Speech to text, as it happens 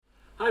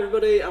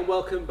everybody, and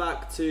welcome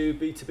back to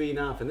B2B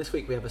Nav. And this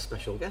week we have a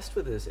special guest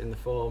with us in the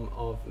form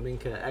of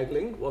Minka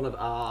Egling, one of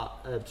our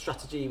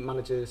strategy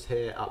managers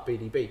here at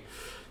BDB.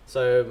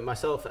 So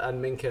myself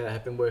and Minka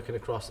have been working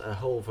across a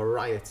whole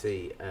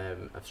variety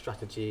of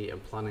strategy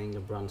and planning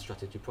and brand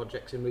strategy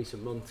projects in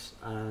recent months,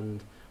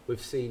 and we've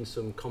seen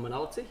some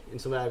commonality in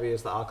some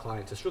areas that our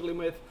clients are struggling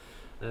with,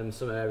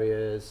 some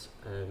areas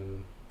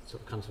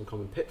some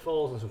common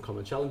pitfalls and some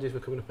common challenges we're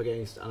coming up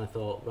against. And I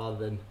thought, rather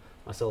than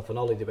myself and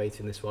Ollie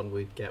debating this one,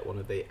 we'd get one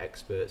of the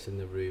experts in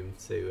the room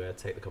to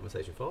take the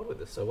conversation forward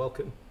with us. So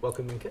welcome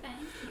Minka. Thank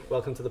you.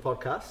 Welcome to the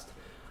podcast.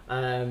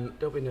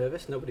 Don't be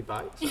nervous, nobody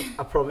bites.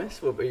 I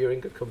promise, you're in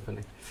good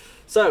company.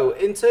 So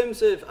in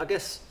terms of, I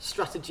guess,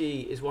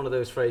 strategy is one of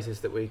those phrases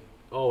that we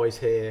always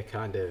hear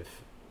kind of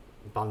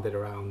bandied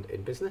around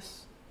in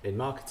business, in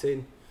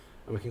marketing,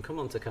 and we can come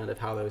on to kind of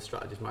how those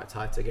strategies might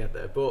tie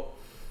together. But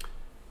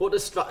what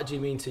does strategy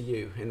mean to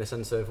you, in the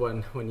sense of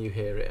when you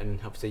hear it, and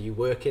obviously you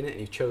work in it and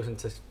you've chosen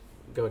to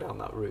go down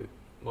that route?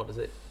 What does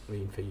it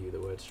mean for you, the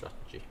word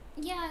strategy?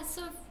 Yeah,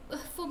 so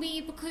for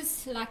me,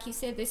 because like you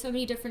said, there's so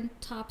many different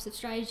types of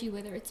strategy,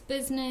 whether it's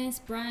business,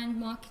 brand,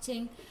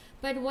 marketing,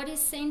 but what is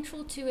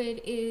central to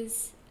it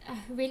is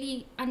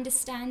really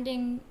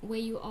understanding where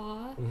you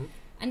are,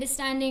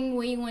 understanding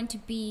where you want to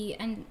be,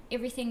 and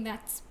everything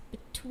that's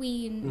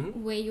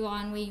between where you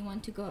are and where you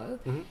want to go.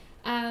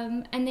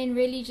 And then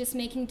really just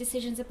making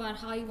decisions about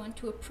how you want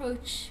to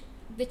approach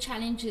the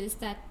challenges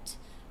that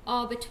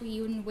are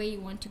between where you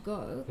want to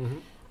go.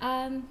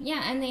 And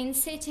then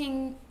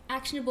setting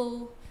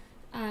actionable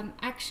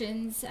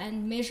actions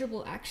and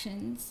measurable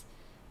actions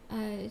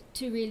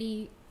to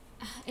really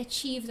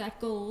achieve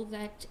that goal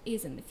that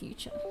is in the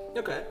future.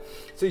 Okay,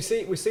 so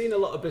we're seeing a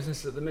lot of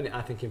businesses at the minute,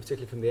 I think, in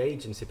particular from the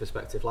agency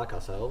perspective, like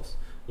ourselves,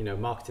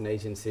 marketing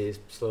agencies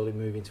slowly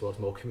moving towards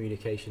more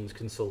communications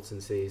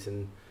consultancies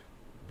and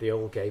the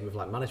old game of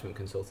like management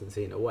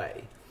consultancy in a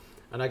way.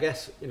 And I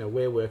guess,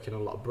 we're working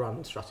on a lot of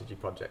brand strategy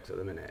projects at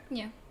the minute.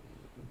 Yeah.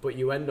 But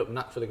you end up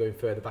naturally going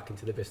further back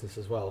into the business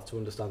as well to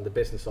understand the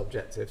business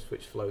objectives,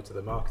 which flow to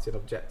the marketing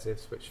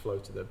objectives, which flow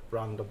to the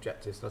brand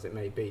objectives, as it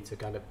may be, to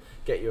kind of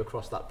get you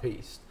across that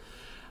piece.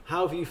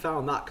 How have you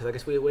found that? Because I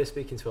guess we're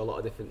speaking to a lot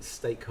of different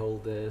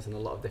stakeholders and a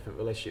lot of different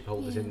relationship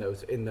holders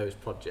in those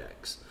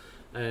projects.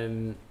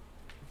 Do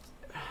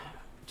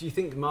you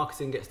think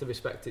marketing gets the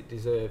respect it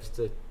deserves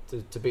to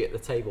be at the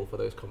table for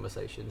those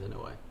conversations in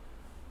a way?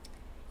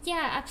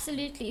 Yeah,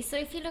 absolutely. So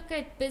if you look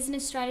at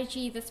business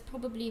strategy, that's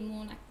probably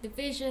more like the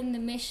vision, the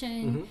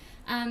mission,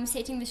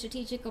 setting the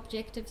strategic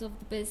objectives of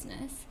the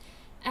business.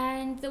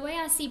 And the way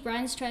I see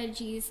brand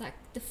strategy is like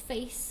the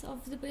face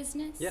of the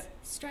business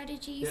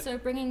strategy. So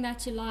bringing that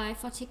to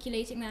life,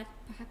 articulating that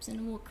perhaps in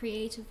a more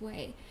creative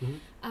way.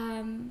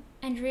 And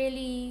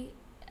really,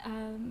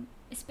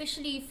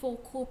 especially for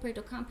corporate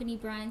or company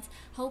brands,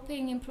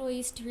 helping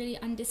employees to really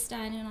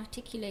understand and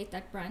articulate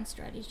that brand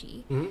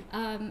strategy,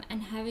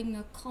 and having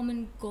a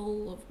common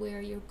goal of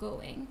where you're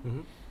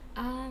going.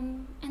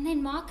 And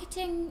then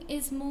marketing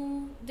is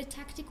more the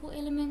tactical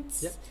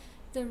elements,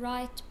 the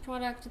right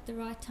product at the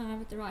right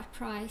time at the right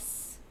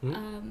price,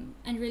 and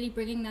really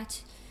bringing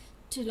that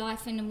to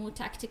life in a more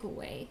tactical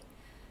way.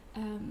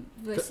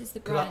 Versus the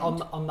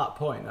brand. On that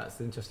point,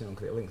 that's interesting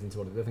because it links into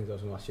one of the things I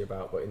was going to ask you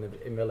about, but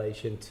in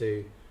relation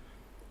to,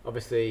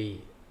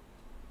 obviously,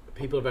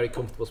 people are very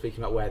comfortable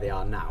speaking about where they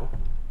are now.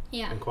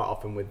 Yeah. And quite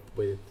often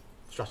with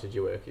strategy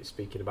work, it's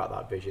speaking about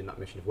that vision, that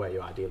mission of where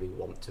you ideally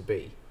want to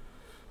be.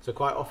 So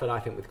quite often, I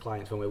think with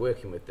clients, when we're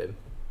working with them,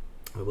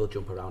 we will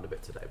jump around a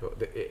bit today, but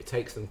it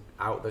takes them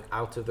out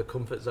of the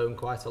comfort zone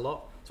quite a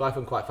lot. So I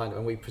often quite find it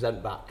when we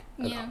present back,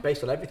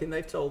 based on everything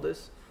they've told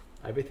us,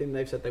 everything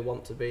they've said they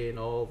want to be and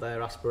all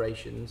their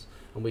aspirations,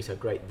 and we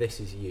said, great, this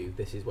is you,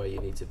 this is where you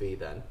need to be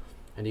then.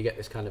 And you get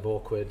this kind of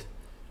awkward,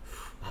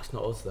 that's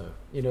not us though,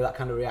 that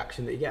kind of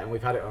reaction that you get, and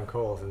we've had it on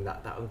calls, and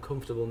that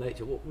uncomfortable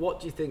nature. What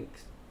do you think?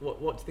 What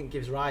do you think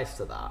gives rise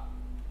to that,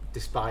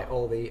 despite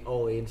all the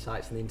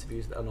insights and the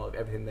interviews and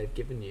everything they've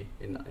given you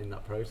in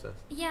that process?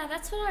 Yeah,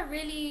 that's what I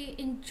really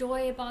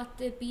enjoy about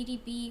the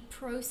BDB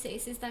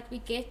process, is that we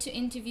get to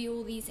interview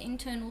all these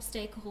internal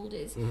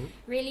stakeholders,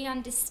 really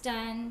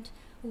understand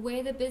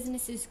where the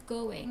business is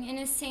going, in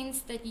a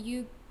sense that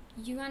you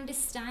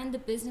understand the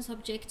business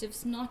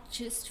objectives, not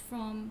just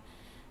from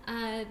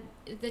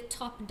the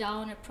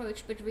top-down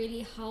approach, but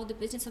really how the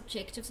business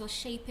objectives are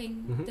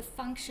shaping the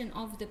function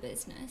of the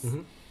business.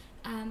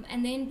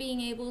 And then being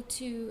able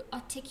to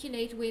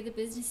articulate where the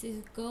business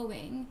is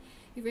going,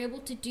 you're able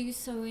to do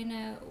so in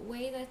a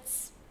way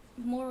that's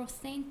more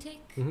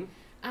authentic,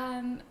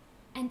 and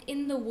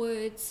in the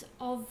words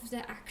of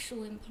the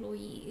actual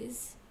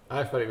employees.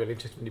 I find it really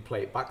interesting when you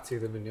play it back to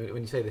them, and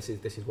when you say this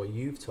is what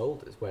you've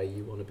told us where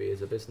you want to be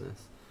as a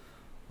business.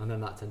 And then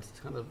that tends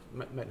to kind of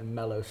make them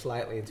mellow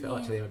slightly into, oh,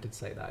 actually, I did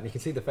say that. And you can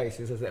see the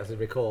faces as they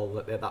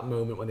recall that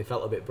moment when they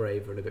felt a bit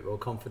braver and a bit more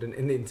confident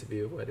in the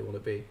interview of where they want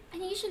to be.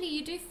 And usually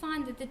you do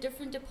find that the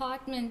different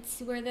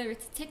departments, whether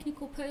it's a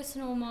technical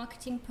person or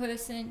marketing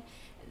person,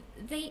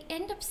 they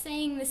end up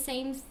saying the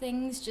same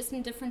things just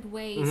in different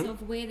ways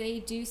of where they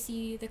do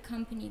see the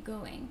company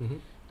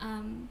going.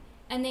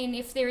 And then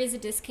if there is a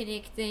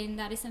disconnect, then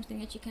that is something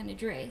that you can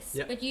address.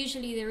 Yep. But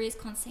usually there is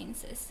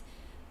consensus,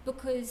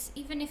 because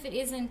even if it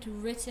isn't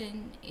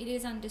written, it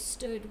is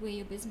understood where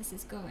your business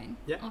is going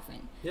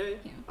often. Yeah,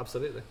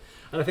 absolutely.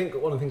 And I think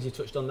one of the things you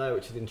touched on there,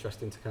 which is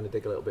interesting to kind of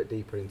dig a little bit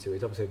deeper into,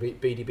 is obviously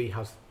BDB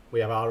we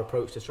have our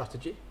approach to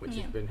strategy, which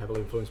has been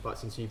heavily influenced by it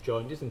since you've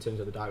joined us in terms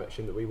of the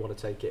direction that we want to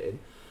take it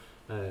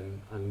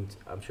in. And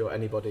I'm sure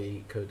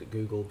anybody could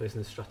Google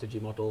business strategy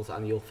models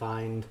and you'll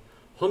find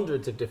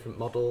hundreds of different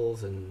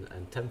models and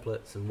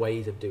templates and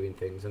ways of doing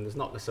things, and there's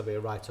not necessarily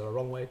a right or a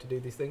wrong way to do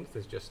these things.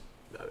 There's just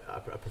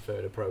a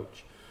preferred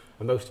approach,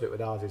 and most of it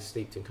with ours is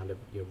steeped in kind of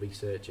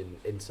research and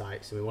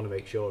insights, and we want to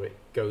make sure it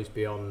goes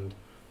beyond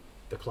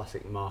the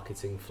classic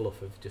marketing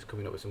fluff of just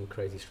coming up with some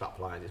crazy strap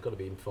lines. It's got to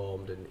be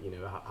informed and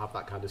have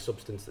that kind of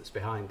substance that's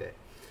behind it.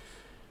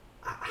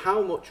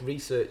 How much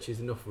research is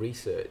enough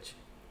research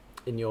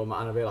in your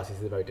mind? And I realise this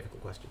is a very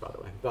difficult question, by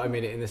the way, but I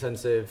mean it in the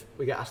sense of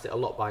we get asked it a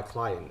lot by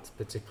clients,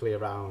 particularly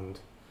around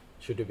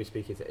should we be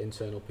speaking to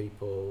internal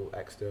people,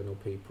 external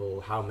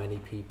people, how many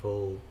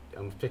people,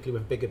 and particularly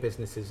with bigger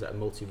businesses that are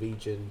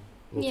multi-region,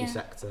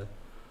 multi-sector.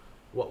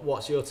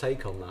 What's your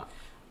take on that?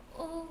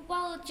 Oh,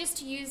 well, just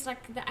to use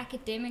like the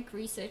academic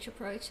research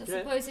approach, I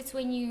suppose it's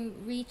when you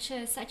reach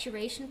a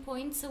saturation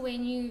point. So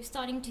when you're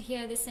starting to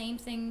hear the same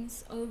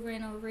things over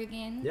and over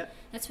again,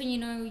 that's when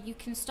you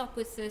can stop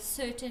with a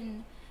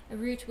certain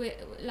route where,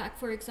 like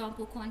for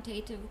example,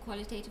 quantitative or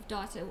qualitative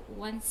data.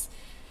 Once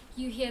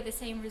you hear the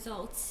same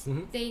results,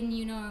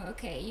 then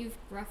okay, you've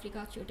roughly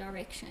got your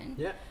direction.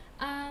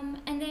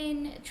 And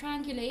then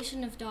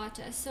triangulation of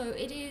data. So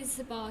it is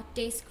about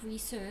desk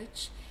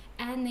research,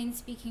 and then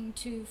speaking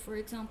to, for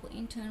example,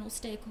 internal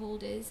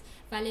stakeholders,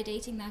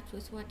 validating that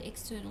with what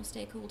external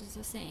stakeholders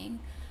are saying.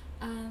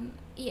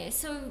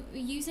 So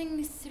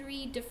using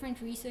 3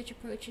 different research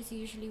approaches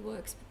usually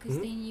works, because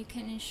then you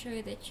can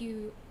ensure that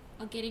you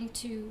are getting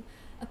to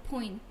a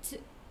point,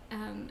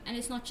 and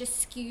it's not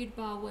just skewed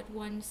by what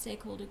one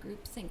stakeholder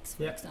group thinks,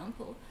 for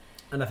example.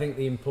 And I think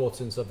the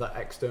importance of that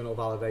external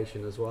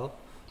validation as well.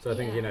 So I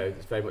think,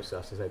 it's very much,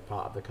 as I say,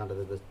 part of the kind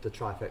of the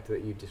trifecta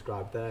that you've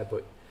described there,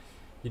 but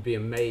you'd be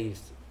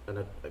amazed, and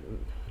I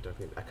don't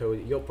think echo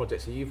your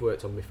projects that you've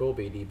worked on before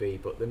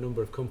BDB, but the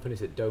number of companies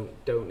that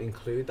don't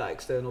include that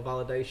external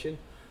validation,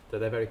 that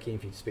they're very keen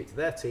for you to speak to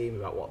their team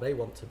about what they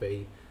want to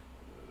be,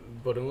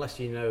 but unless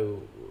you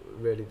know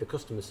really the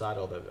customer side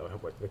or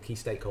the key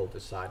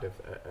stakeholders side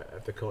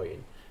of the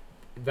coin,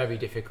 very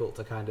difficult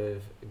to kind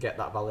of get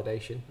that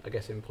validation, I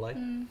guess, in play.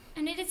 And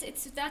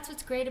that's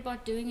what's great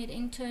about doing it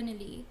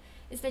internally,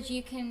 is that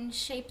you can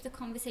shape the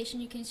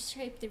conversation, you can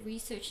shape the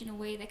research in a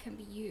way that can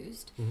be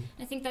used.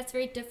 I think that's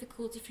very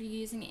difficult if you're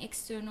using an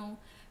external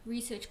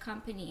research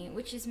company,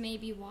 which is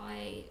maybe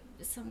why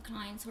some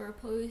clients are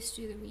opposed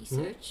to the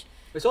research.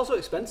 It's also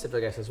expensive, I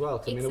guess, as well.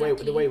 Cause I mean,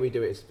 the way we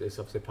do it is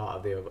obviously part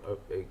of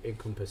the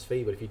Encompass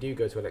fee, but if you do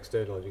go to an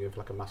external, you go for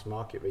like a mass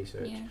market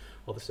research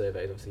or the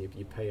surveys, obviously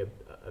you pay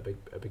a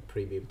big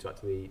premium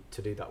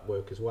to do that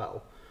work as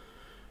well.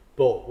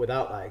 But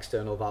without that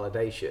external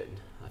validation,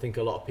 I think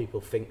a lot of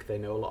people think they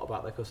know a lot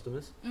about their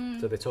customers.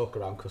 So they talk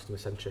around customer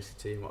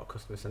centricity and what a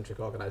customer centric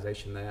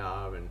organisation they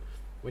are, and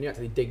when you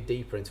actually dig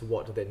deeper into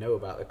what do they know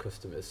about their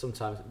customers,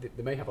 sometimes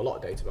they may have a lot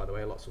of data, by the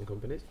way, some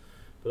companies,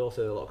 but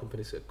also a lot of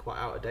companies are quite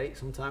out of date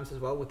sometimes as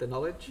well with the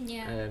knowledge.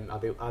 Are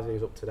they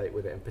up to date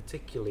with it? And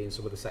particularly in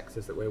some of the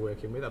sectors that we're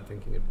working with, I'm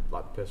thinking of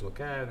like personal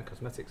care and the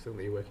cosmetics that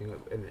you're working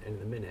with in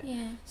the minute.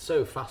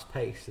 So fast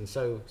paced and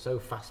so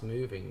fast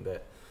moving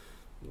that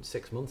in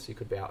 6 months you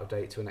could be out of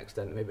date to an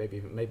extent,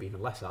 maybe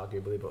even less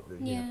arguably, but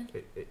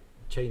it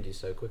changes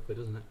so quickly,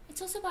 doesn't it?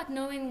 It's also about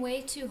knowing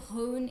where to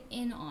hone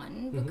in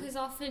on, because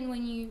often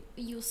when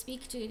you'll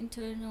speak to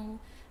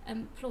internal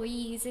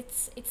employees,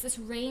 it's this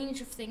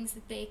range of things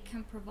that they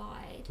can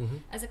provide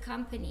as a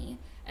company,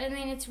 and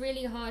then it's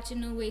really hard to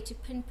know where to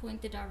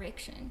pinpoint the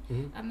direction.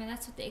 I mean,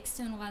 that's what the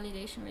external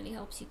validation really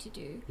helps you to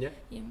do.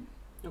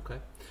 Okay.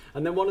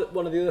 And then one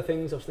of the other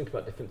things, I was thinking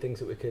about different things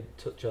that we could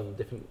touch on,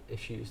 different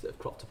issues that have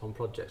cropped up on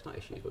projects, not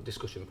issues, but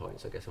discussion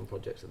points, I guess, on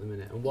projects at the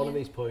minute. And one of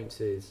these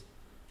points is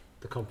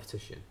the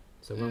competition.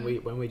 So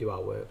when we do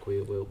our work,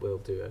 we'll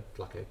do a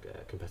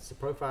competitor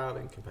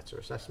profiling, competitor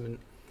assessment.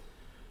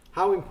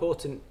 How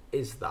important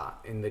is that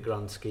in the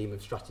grand scheme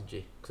of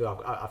strategy?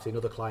 Because I've seen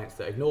other clients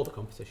that ignore the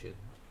competition,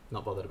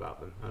 not bothered about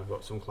them. And I've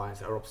got some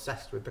clients that are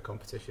obsessed with the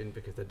competition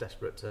because they're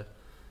desperate to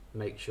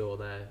make sure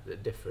they're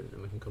different,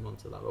 and we can come on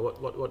to that.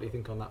 But what do you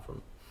think on that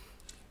front?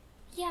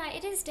 Yeah,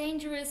 it is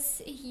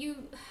dangerous.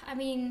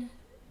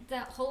 The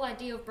whole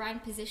idea of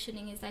brand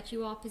positioning is that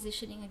you are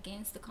positioning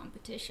against the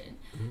competition.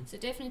 So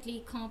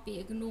definitely can't be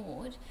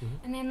ignored.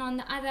 And then on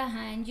the other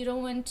hand, you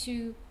don't want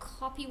to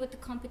copy what the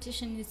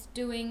competition is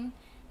doing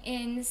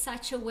in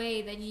such a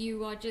way that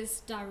you are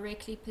just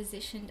directly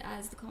positioned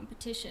as the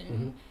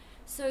competition.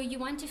 So you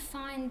want to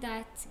find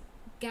that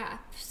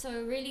gap.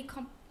 So really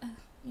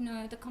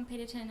the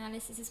competitor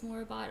analysis is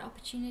more about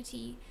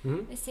opportunity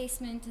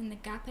assessment and the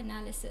gap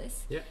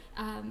analysis.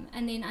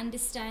 And then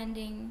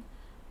understanding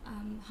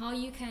how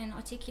you can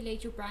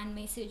articulate your brand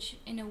message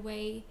in a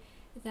way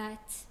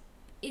that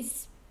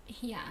is,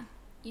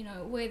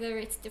 whether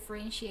it's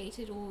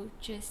differentiated or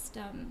just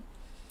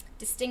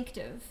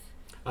distinctive.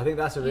 I think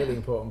that's a really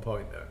important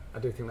point, though. I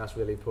do think that's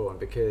really important,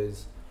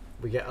 because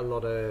we get a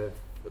lot of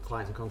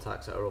clients and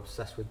contacts that are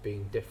obsessed with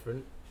being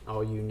different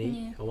or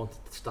unique or wanting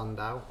to stand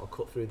out or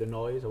cut through the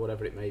noise or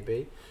whatever it may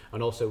be.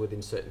 And also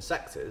within certain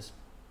sectors,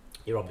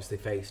 you're obviously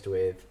faced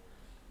with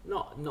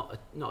not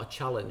a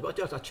challenge, but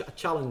just a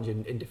challenge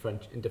in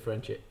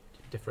differentiation,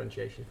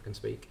 if I can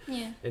speak.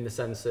 In the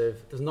sense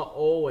of there's not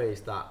always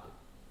that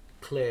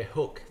clear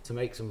hook to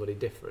make somebody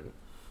different.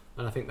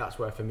 And I think that's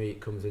where, for me,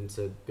 it comes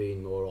into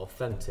being more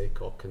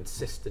authentic or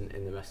consistent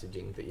in the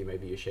messaging that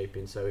you're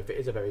shaping. So if it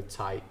is a very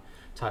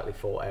tightly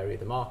fought area of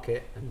the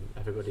market and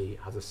everybody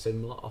has a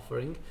similar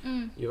offering,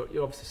 you're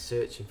obviously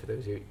searching for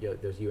those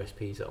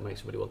USPs that will make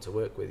somebody want to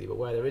work with you. But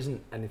where there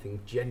isn't anything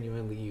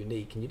genuinely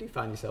unique, and you do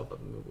find yourself,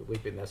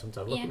 we've been there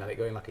sometimes looking at it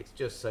going like it's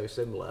just so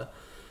similar,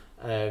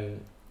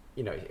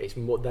 it's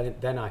more,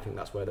 then I think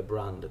that's where the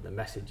brand and the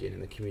messaging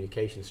and the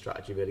communication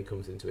strategy really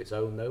comes into its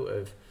own, though,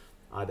 of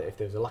either if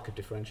there's a lack of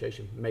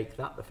differentiation, make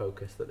that the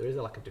focus, that there is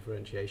a lack of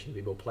differentiation,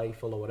 be more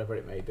playful or whatever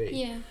it may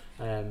be.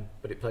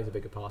 But it plays a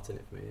bigger part in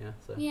it for me,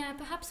 So. Yeah,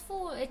 perhaps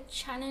for a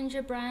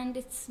challenger brand,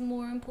 it's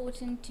more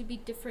important to be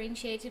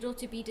differentiated or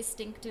to be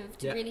distinctive,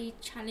 to really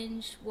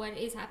challenge what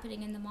is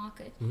happening in the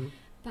market.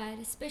 But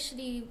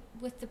especially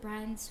with the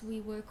brands we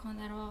work on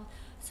that are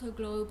so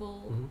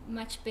global,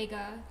 much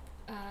bigger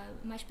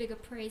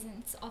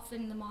presence,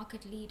 often the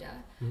market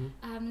leader,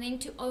 then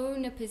to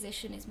own a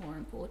position is more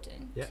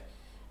important.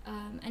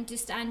 And to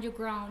stand your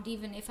ground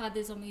even if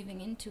others are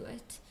moving into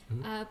it,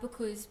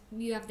 because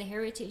you have the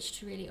heritage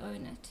to really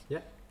own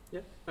it.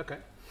 Okay.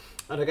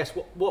 And I guess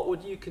what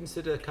would you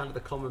consider kind of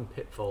the common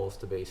pitfalls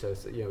to be? So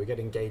we get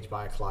engaged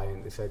by a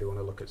client, they say they want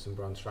to look at some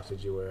brand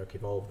strategy work,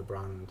 evolve the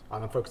brand,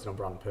 and I'm focusing on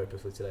brand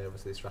purposely today.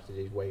 Obviously the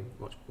strategy is way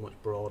much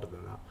broader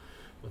than that.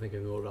 I think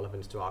in more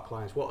relevance to our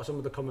clients. What are some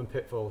of the common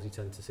pitfalls you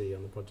tend to see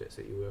on the projects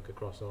that you work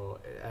across, or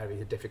areas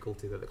of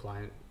difficulty that the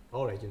client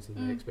or agency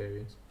may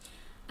experience?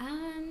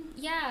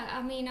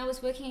 I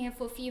was working here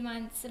for a few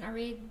months and I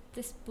read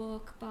this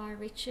book by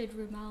Richard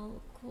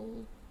Rummel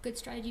called Good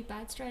Strategy,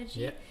 Bad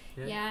Strategy.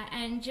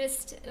 And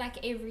just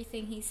like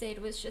everything he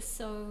said was just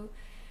so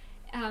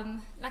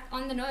on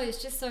the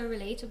nose, just so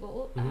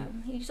relatable.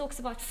 He talks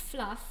about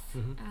fluff,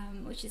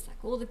 which is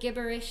like all the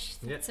gibberish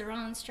that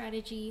surrounds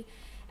strategy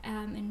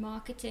and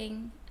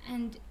marketing,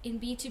 and in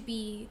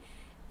B2B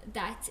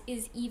that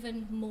is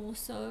even more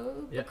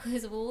so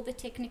because of all the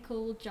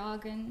technical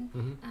jargon.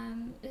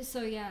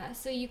 So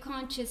you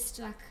can't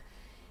just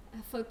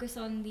focus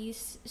on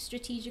these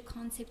strategic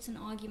concepts and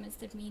arguments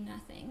that mean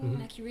nothing.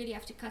 Like you really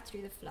have to cut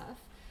through the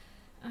fluff.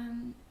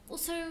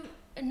 Also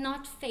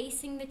not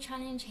facing the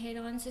challenge head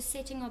on, so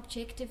setting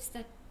objectives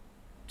that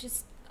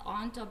just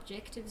aren't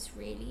objectives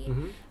really.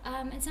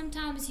 And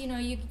sometimes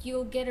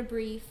you'll get a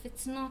brief,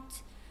 it's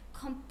not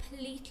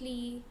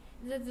completely,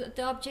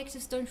 the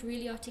objectives don't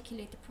really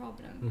articulate the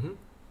problem.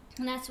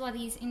 And that's why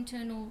these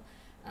internal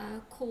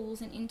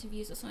calls and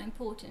interviews are so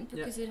important,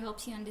 because it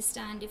helps you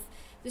understand if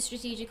the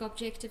strategic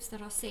objectives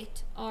that are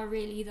set are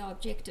really the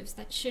objectives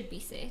that should be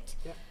set,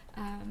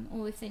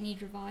 or if they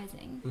need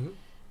revising.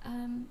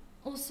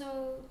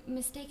 Also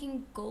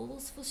mistaking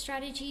goals for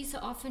strategy. So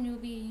often you'll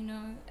be,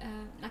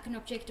 like an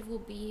objective will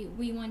be,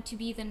 we want to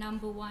be the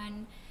number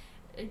one,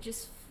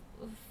 just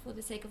for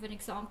the sake of an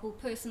example,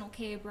 personal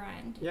care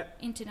brand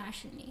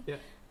internationally.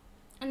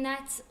 And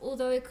that's,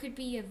 although it could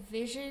be a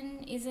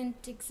vision,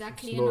 isn't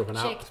exactly an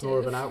objective. It's more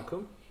of an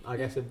outcome, I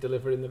guess, of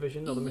delivering the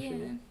vision or the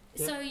mission.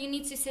 So you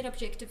need to set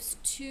objectives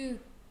to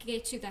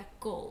get to that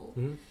goal.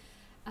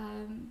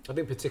 I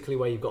think particularly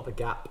where you've got the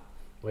gap,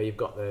 where you've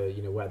got the,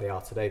 where they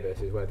are today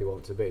versus where they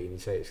want to be, and you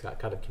say it's that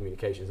kind of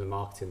communications and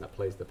marketing that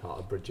plays the part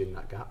of bridging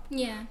that gap.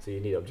 So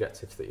you need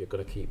objectives that you're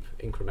going to keep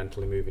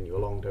incrementally moving you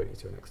along, don't you,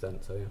 to an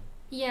extent? So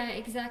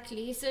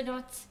exactly. So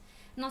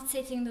not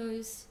setting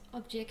those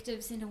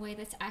objectives in a way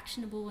that's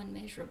actionable and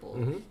measurable.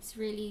 It's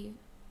really,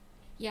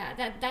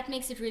 that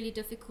makes it really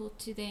difficult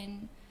to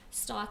then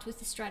start with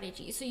the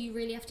strategy. So you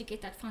really have to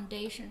get that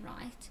foundation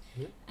right,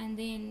 and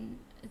then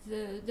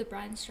the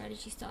brand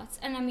strategy starts.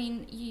 And I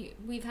mean,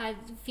 we've had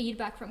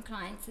feedback from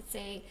clients that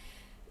say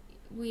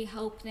we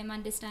help them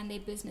understand their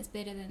business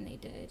better than they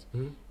did,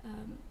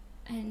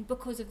 and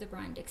because of the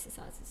brand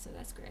exercises. So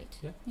that's great.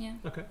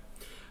 Okay.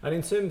 And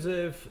in terms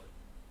of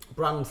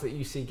brands that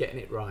you see getting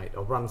it right,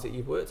 or brands that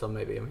you've worked on,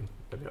 maybe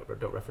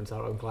don't reference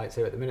our own clients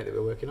here at the minute that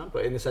we're working on,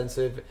 but in the sense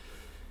of,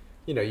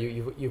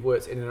 you've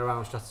worked in and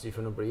around strategy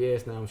for a number of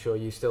years now, I'm sure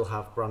you still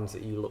have brands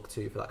that you look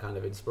to for that kind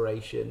of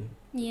inspiration.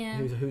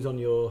 Who's on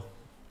your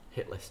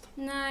hit list?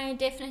 No,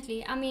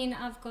 definitely. I mean,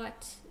 I've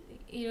got,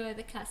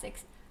 the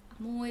classics.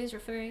 I'm always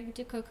referring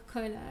to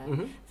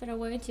Coca-Cola, but I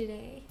won't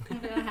today.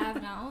 But I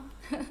have now.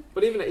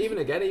 But even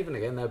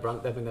again, their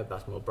brand. I mean,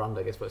 that's more brand,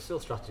 I guess, but it's still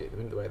strategy. I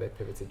mean, the way they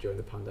pivoted during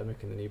the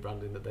pandemic and the new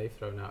branding that they've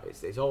thrown out,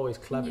 it's always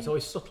clever. It's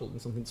always subtle and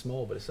something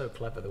small, but it's so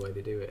clever the way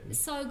they do it. And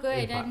so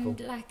good,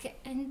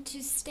 and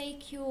to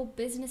stake your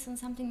business on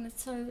something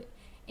that's so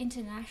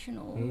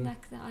international,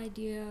 like the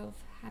idea of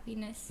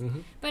happiness.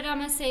 But I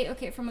must say,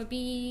 okay, from a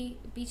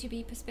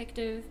B2B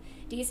perspective,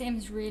 DSM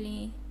is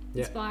really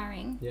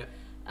inspiring.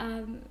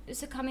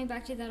 So coming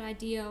back to that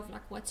idea of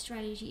like what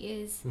strategy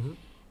is,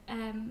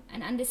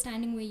 and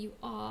understanding where you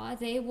are,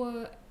 they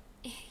were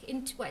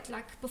into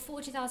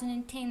before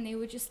 2010, they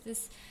were just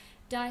this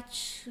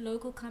Dutch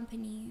local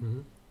company,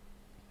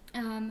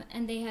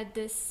 and they had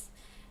this,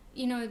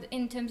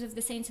 in terms of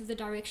the sense of the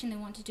direction they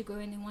wanted to go,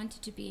 and they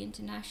wanted to be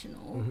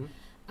international.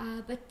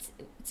 But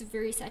it's a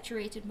very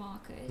saturated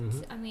market.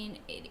 I mean,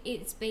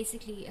 it's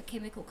basically a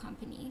chemical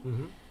company.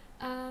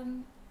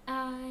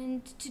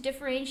 And to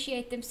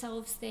differentiate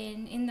themselves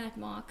then in that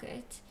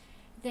market,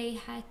 they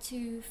had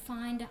to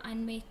find an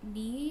unmet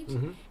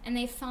need, and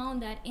they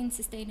found that in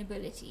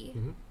sustainability.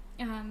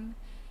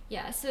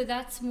 So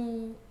that's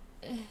more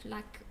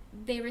like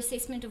their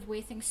assessment of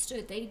where things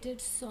stood. They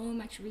did so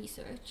much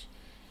research.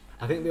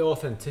 I think the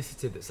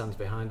authenticity that stands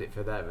behind it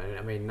for them, and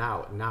I mean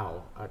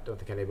now I don't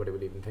think anybody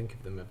would even think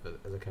of them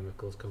as a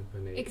chemicals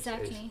company.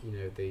 Exactly.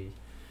 It's,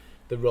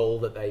 the role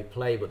that they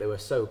play, but they were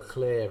so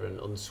clear and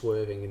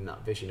unswerving in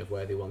that vision of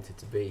where they wanted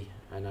to be.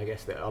 And I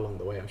guess that along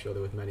the way, I'm sure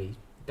there were many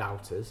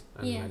doubters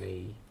and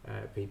many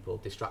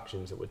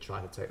distractions that would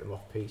try to take them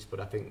off piece. But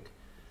I think,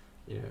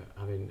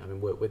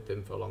 having worked with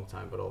them for a long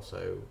time, but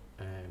also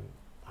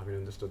having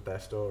understood their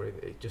story,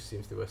 it just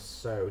seems they were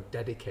so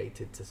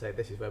dedicated to say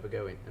this is where we're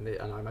going. And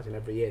I imagine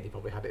every year they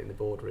probably had it in the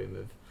boardroom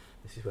of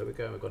this is where we're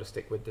going, we've got to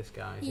stick with this,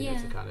 guys,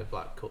 to kind of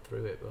like cut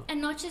through it. But.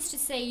 And not just to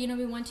say,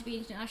 we want to be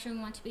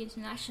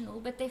international,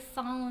 but they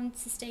found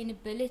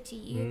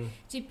sustainability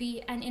to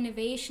be an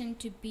innovation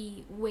to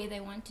be where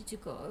they wanted to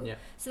go.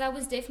 So that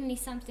was definitely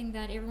something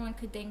that everyone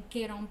could then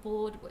get on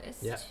board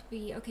with, to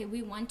be, okay,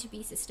 we want to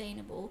be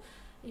sustainable.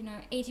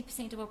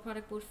 80% of our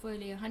product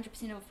portfolio,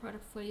 100% of our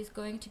product portfolio is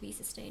going to be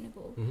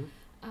sustainable.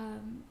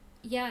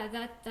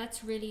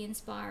 That's really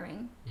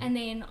inspiring. And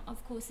then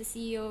of course the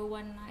CEO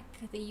won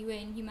like the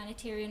UN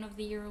Humanitarian of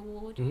the Year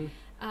award.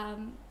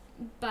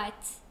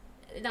 But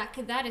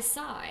like that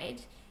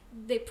aside,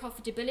 their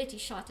profitability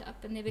shot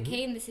up and they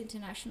became this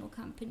international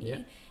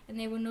company, and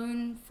they were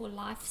known for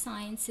life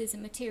sciences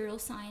and material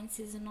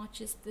sciences and not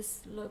just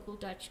this local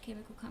Dutch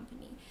chemical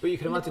company. But you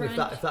can imagine if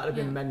that had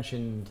been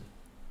mentioned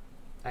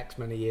X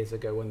many years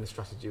ago when the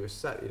strategy was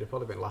set, you'd have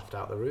probably been laughed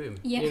out of the room.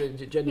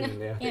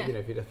 Genuinely, I think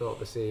if you'd have thought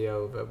the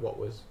CEO of what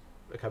was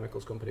a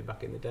chemicals company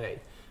back in the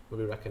day would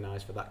be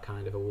recognised for that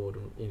kind of award,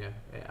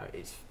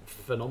 it's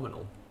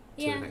phenomenal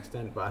to an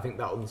extent. But I think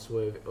that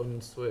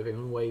unswerving,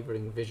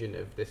 unwavering vision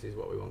of this is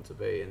what we want to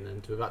be, and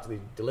then to have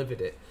actually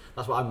delivered it,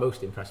 that's what I'm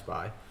most impressed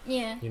by.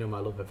 My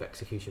love of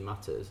execution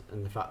matters,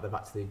 and the fact they've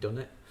actually done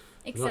it.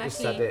 They've not just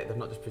said it, they've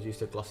not just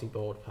produced a glossy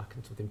board pack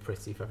and something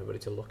pretty for everybody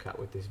to look at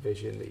with this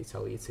vision that you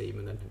tell your team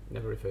and then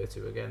never refer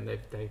to again.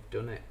 They've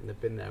done it, and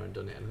they've been there and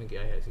done it, and I think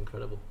it's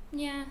incredible.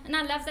 And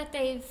I love that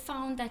they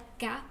found that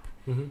gap,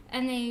 and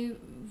they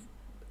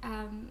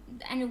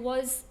and it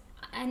was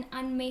an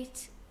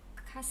unmet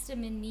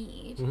customer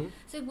need,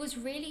 so it was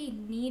really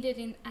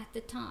needed at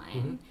the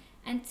time.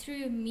 And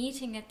through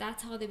meeting it,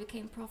 that's how they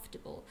became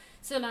profitable.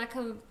 So like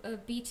a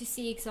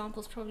B2C example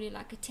is probably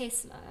like a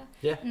Tesla.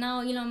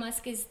 Now Elon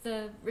Musk is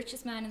the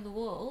richest man in the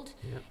world.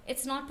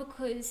 It's not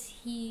because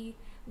he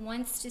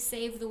wants to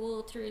save the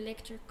world through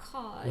electric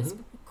cars,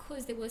 but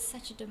because there was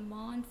such a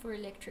demand for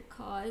electric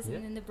cars,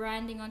 and then the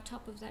branding on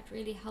top of that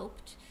really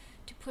helped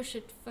to push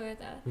it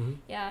further.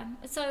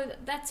 So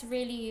that's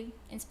really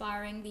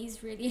inspiring,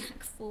 these really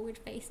like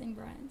forward-facing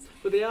brands.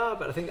 But they are,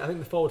 but I think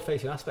the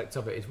forward-facing aspect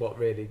of it is what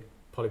really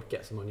probably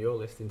gets them on your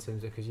list in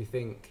terms of, because you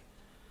think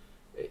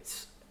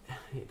it's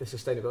the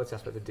sustainability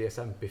aspect of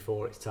DSM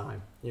before its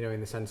time, in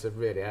the sense of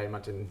really, I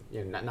imagine,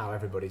 now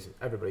everybody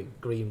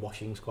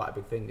greenwashing is quite a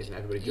big thing, isn't it?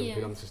 Everybody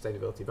jumping on the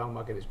sustainability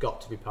bandwagon. It's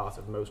got to be part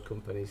of most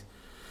companies'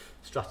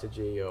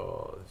 strategy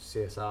or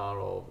CSR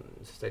or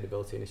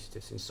sustainability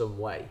initiatives in some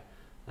way.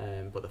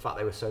 But the fact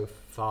they were so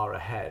far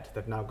ahead,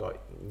 they've now got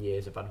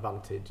years of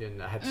advantage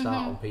and a head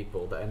start on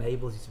people that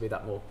enables you to be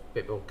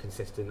bit more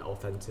consistent,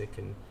 authentic,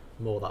 and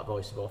more that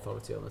voice of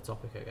authority on the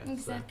topic, I guess.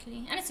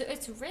 Exactly. And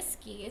it's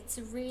risky. It's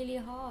really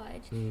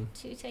hard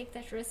to take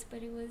that risk,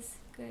 but it was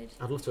good.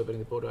 I'd love to have been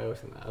in the boardroom. I always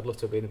think that. I'd love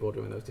to have been in the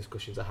boardroom in those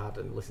discussions I had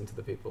and listen to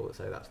the people that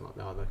say you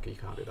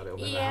can't do that, it'll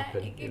never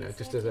happen.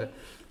 Exactly.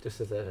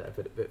 Just as a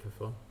bit for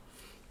fun.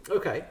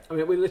 Okay, I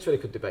mean, we literally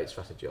could debate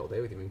strategy all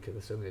day with you, because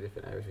there's so many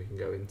different areas we can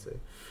go into.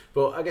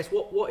 But I guess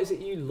what is it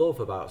you love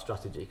about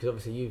strategy? Because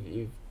obviously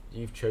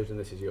you've chosen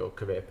this as your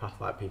career path,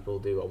 like people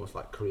do, almost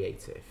like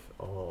creative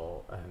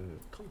or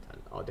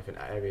content or different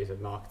areas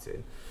of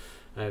marketing.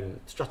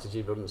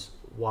 Strategy runs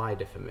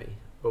wider for me.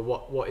 But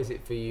what is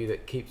it for you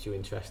that keeps you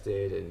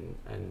interested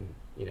and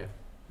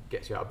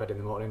gets you out of bed in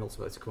the morning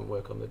ultimately to come and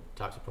work on the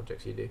types of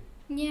projects you do?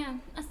 Yeah,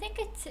 I think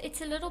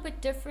it's a little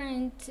bit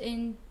different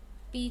in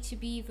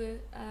B2B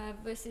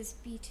versus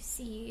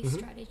B2C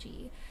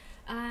strategy.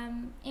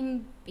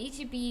 In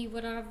B2B,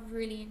 what I've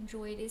really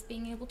enjoyed is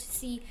being able to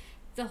see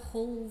the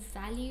whole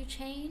value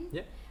chain.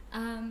 Yeah.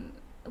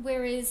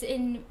 Whereas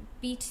in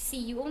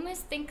B2C, you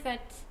almost think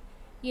that,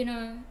 you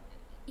know,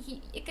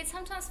 it can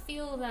sometimes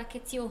feel like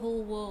it's your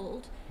whole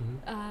world.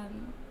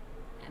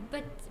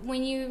 But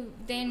when you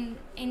then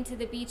enter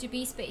the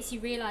B2B space, you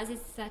realize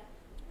it's that,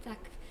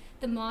 like,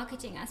 the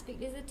marketing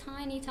aspect is a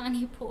tiny,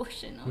 tiny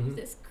portion of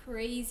this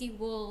crazy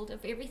world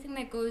of everything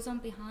that goes on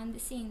behind the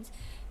scenes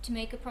to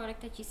make a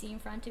product that you see in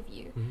front of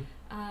you.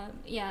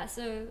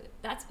 So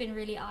that's been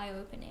really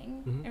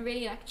eye-opening and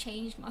really like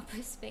changed my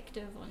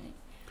perspective on it.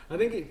 I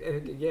think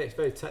it's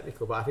very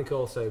technical, but I think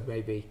also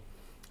maybe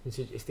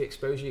it's the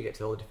exposure you get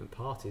to all the different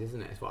parties,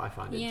 isn't it? It's what I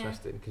find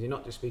interesting, because you're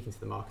not just speaking to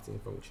the marketing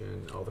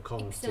function or the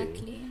comms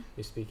team,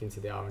 you're speaking to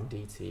the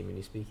R&D team, and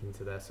you're speaking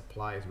to their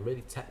suppliers and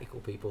really technical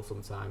people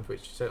sometimes,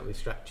 which certainly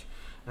stretch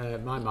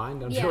my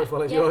mind. I'm sure as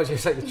well as yours. You're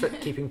saying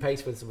keeping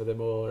pace with some of the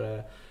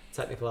more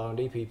technical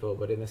R&D people,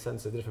 but in the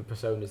sense of the different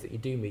personas that you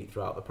do meet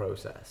throughout the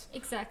process.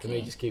 Exactly. To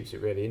me, it just keeps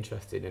it really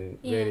interesting and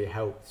really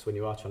helps when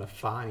you are trying to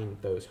find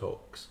those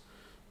hooks.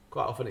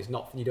 Quite often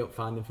you don't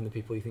find them from the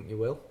people you think you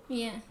will.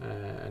 Yeah.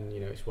 And, you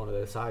know, it's one of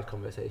the side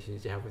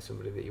conversations you have with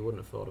somebody that you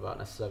wouldn't have thought about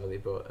necessarily,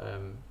 but,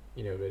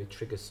 you know, really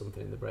triggers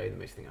something in the brain that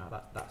makes you think,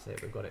 that's it,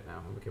 we've got it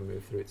now, and we can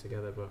move through it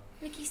together. But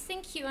like, you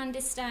think you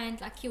understand,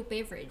 like, your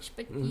beverage,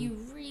 but you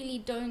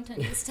really don't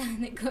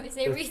understand that goes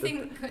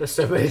everything. There's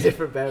so many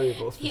different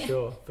variables,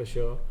 for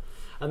sure.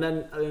 And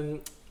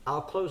then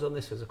I'll close on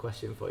this as a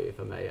question for you, if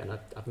I may, and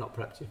I've not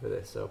prepped you for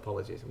this, so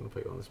apologies, I'm going to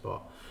put you on the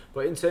spot.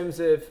 But in terms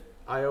of,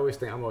 I'm always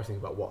thinking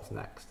about what's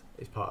next.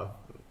 It's part of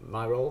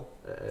my role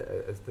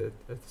as the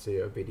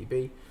CEO of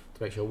BDB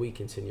to make sure we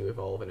continue to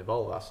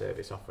evolve our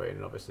service offering,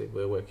 and obviously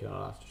we're working on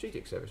our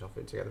strategic service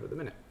offering together at the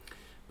minute.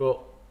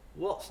 But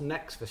what's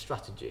next for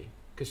strategy?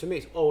 Because for me,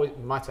 it's always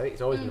going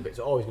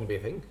to be a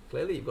thing.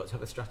 Clearly, you've got to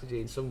have a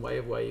strategy in some way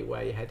of where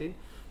you're heading.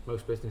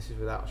 Most businesses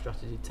without a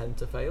strategy tend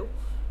to fail,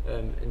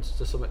 and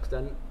to some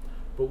extent.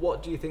 But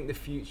what do you think the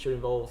future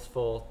involves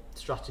for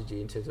strategy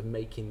in terms of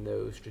making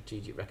those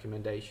strategic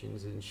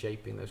recommendations and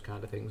shaping those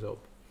kind of things up?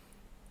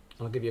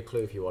 And I'll give you a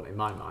clue if you want. In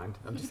my mind,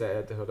 I'm not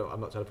trying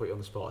to put you on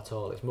the spot at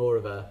all. It's more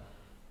of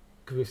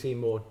because we're seeing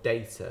more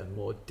data,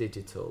 more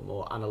digital,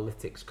 more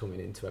analytics coming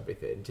into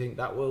everything. Do you think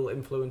that will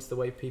influence the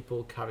way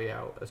people carry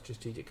out a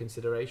strategic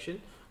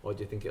consideration, or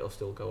do you think it'll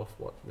still go off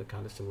the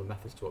kind of similar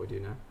methods to what we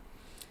do now?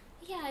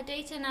 Yeah,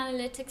 data and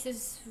analytics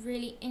is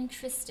really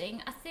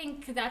interesting. I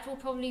think that will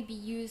probably be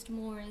used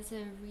more as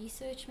a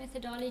research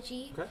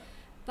methodology. Okay.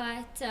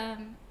 But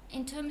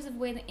in terms of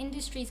where the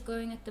industry is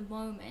going at the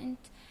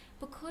moment,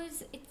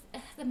 because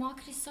the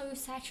market is so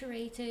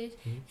saturated,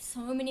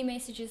 so many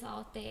messages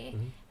out there,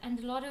 and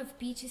a lot of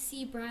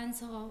B2C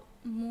brands are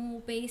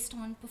more based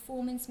on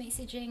performance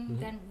messaging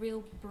than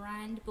real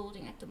brand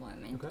building at the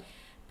moment. Okay.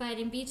 But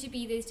in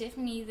B2B, there's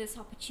definitely this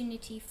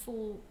opportunity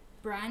for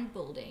brand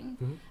building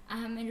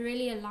and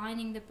really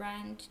aligning the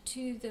brand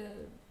to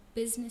the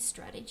business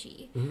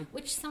strategy,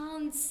 which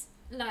sounds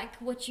like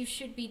what you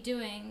should be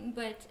doing,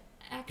 but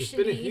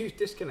actually there's been a huge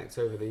disconnect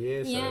over the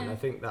years, and I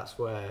think that's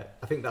what I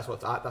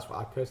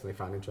personally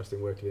find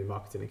interesting working in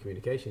marketing and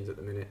communications at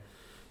the minute,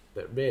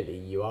 that really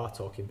you are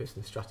talking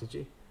business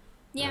strategy.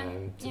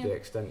 To the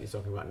extent you're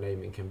talking about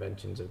naming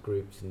conventions of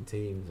groups and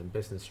teams and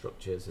business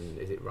structures, and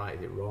is it right,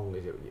 is it wrong,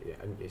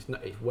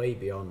 it's way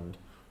beyond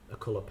a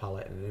colour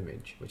palette and an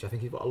image, which I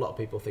think is what a lot of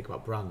people think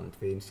about brand.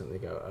 They instantly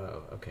go,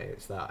 oh, okay,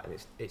 it's that, and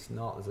it's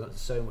not. There's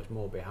so much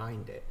more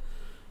behind it.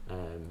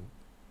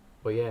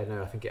 But yeah,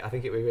 no, I think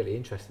it'd be really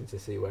interesting to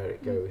see where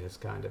it goes as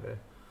kind of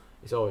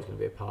it's always going to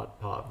be a part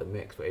of the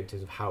mix, but in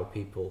terms of how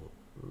people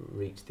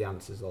reach the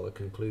answers or the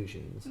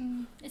conclusions.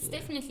 It's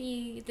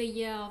definitely the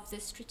year of the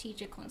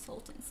strategic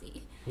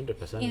consultancy.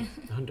 100%.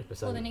 100%.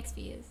 For the next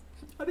few years.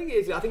 I think it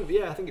is. I think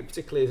it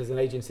particularly is as an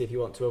agency if you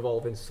want to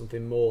evolve into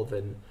something more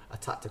than a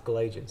tactical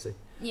agency.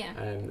 Yeah,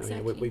 exactly.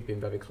 I mean, we've been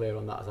very clear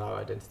on that as our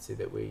identity,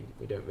 that we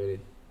don't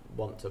really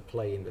want to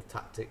play in the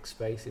tactics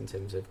space in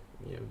terms of,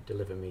 you know,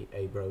 deliver me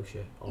a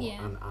brochure or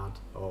an ad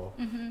or,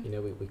 you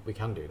know, we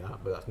can do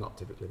that, but that's not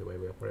typically the way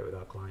we operate with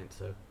our clients.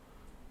 So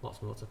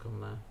lots more to come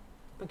there.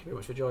 Thank you very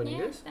much for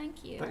joining us.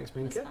 Thank you. Thanks,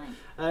 Minka.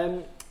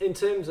 In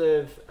terms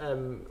of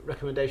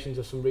recommendations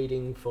of some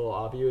reading for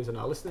our viewers and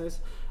our listeners,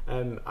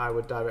 I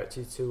would direct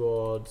you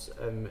towards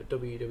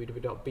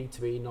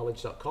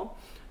www.b2beknowledge.com,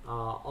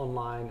 our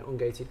online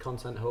ungated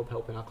content hub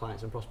helping our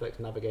clients and prospects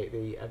navigate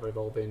the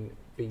ever-evolving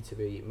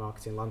B2B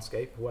marketing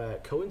landscape, where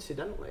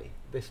coincidentally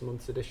this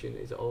month's edition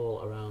is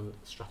all around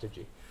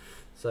strategy.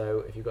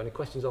 So if you've got any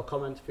questions or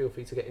comments, feel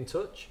free to get in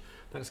touch.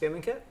 Thanks again,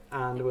 Minka,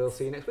 and we'll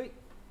see you next week.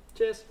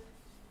 Cheers.